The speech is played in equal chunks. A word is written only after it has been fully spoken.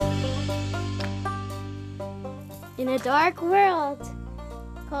in a dark world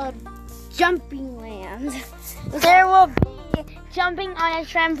called Jumping Land. There will be jumping on a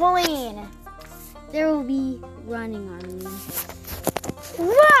trampoline. There will be running on me.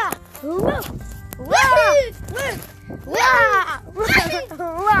 Wah! Whoa!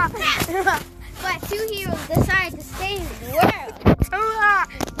 But two heroes decide to save the world.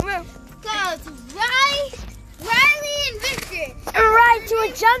 Called Riley and Victor. Right to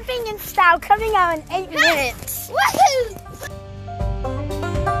a jumping in style coming out in 8 minutes. Woohoo!